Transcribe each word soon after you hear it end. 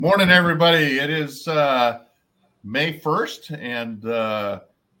Morning, everybody. It is May 1st and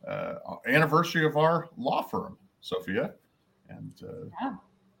anniversary of our law firm, Sophia. And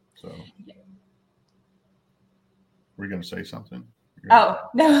so were you going to say something? Oh,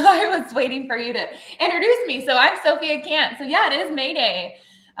 no, I was waiting for you to introduce me. So I'm Sophia Kant. So yeah, it is May Day.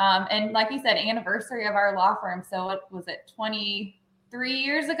 And like you said, anniversary of our law firm. So what was it, 23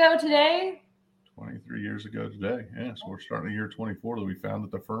 years ago today? 23 years ago today. Yeah, so we're starting the year 24 that we founded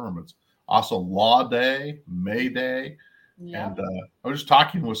the firm. It's also Law Day, May Day. Yep. And I was just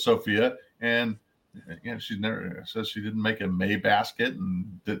talking with Sophia, and she never says she didn't make a May basket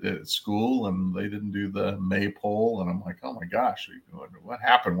and did it at school, and they didn't do the maypole. And I'm like, oh my gosh, what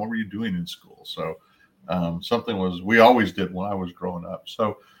happened? What were you doing in school? So something we always did when I was growing up.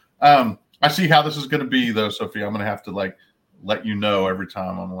 So I see how this is going to be, though, Sophia. I'm going to have to let you know every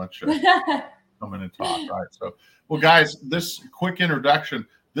time I'm going to let you come in and talk, right? So, well, guys, this quick introduction.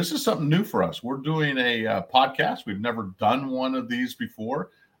 This is something new for us. We're doing a podcast. We've never done one of these before.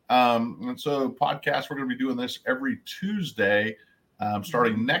 And so podcast, we're going to be doing this every Tuesday,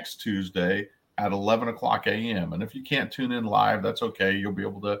 starting next Tuesday at 11 o'clock a.m. And if you can't tune in live, that's okay. You'll be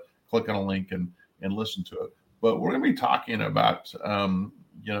able to click on a link and listen to it. But we're going to be talking about,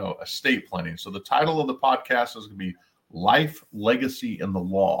 estate planning. So the title of the podcast is going to be Life, Legacy, and the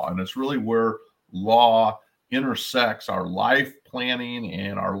Law. And it's really where law intersects our life planning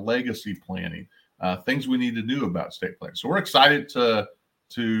and our legacy planning, things we need to do about estate planning. So we're excited to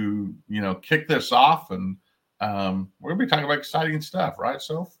kick this off, and we're going to be talking about exciting stuff, right,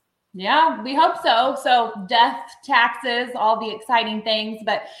 Soph? Yeah, we hope so. So death, taxes, all the exciting things,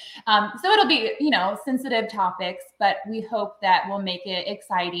 but so it'll be, sensitive topics, but we hope that we'll make it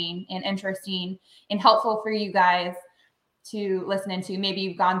exciting and interesting and helpful for you guys to listen into. Maybe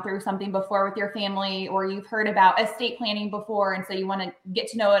you've gone through something before with your family, or you've heard about estate planning before, and so you want to get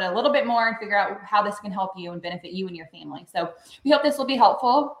to know it a little bit more and figure out how this can help you and benefit you and your family. So we hope this will be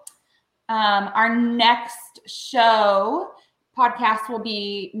helpful. Our next podcast will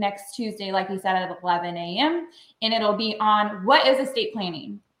be next Tuesday, like we said, at 11 a.m. and it'll be on what is estate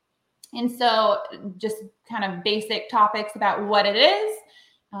planning. And so just kind of basic topics about what it is.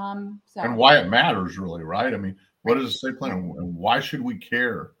 And why it matters, really, right? I mean, what is estate planning, and why should we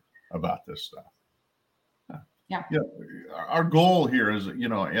care about this stuff? Yeah. Our goal here is,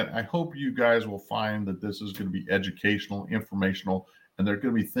 and I hope you guys will find that this is going to be educational, informational, and there are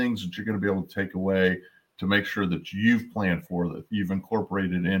going to be things that you're going to be able to take away to make sure that you've planned for, that you've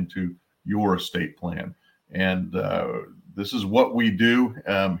incorporated into your estate plan. And this is what we do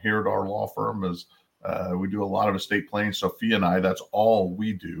here at our law firm. Is we do a lot of estate planning. Sophia and I, that's all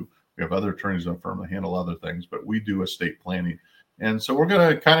we do. We have other attorneys in the firm that handle other things, but we do estate planning. And so we're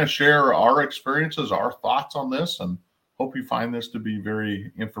going to kind of share our experiences, our thoughts on this, and hope you find this to be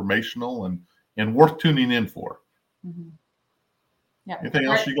very informational and worth tuning in for. Mm-hmm. Yeah. Anything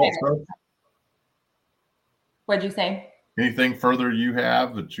else you got? What'd you say? Anything further you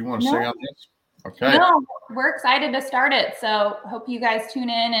have that you want to say on this? Okay. No, we're excited to start it. So hope you guys tune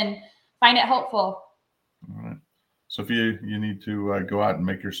in and find it helpful. All right. Sophia, you need to go out and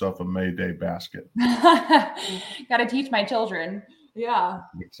make yourself a May Day basket. Got to teach my children. Yeah.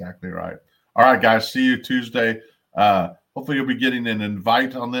 Exactly right. All right, guys. See you Tuesday. Hopefully you'll be getting an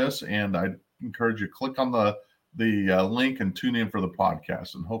invite on this, and I encourage you to click on the link and tune in for the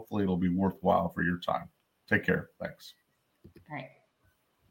podcast, and hopefully it'll be worthwhile for your time. Take care. Thanks.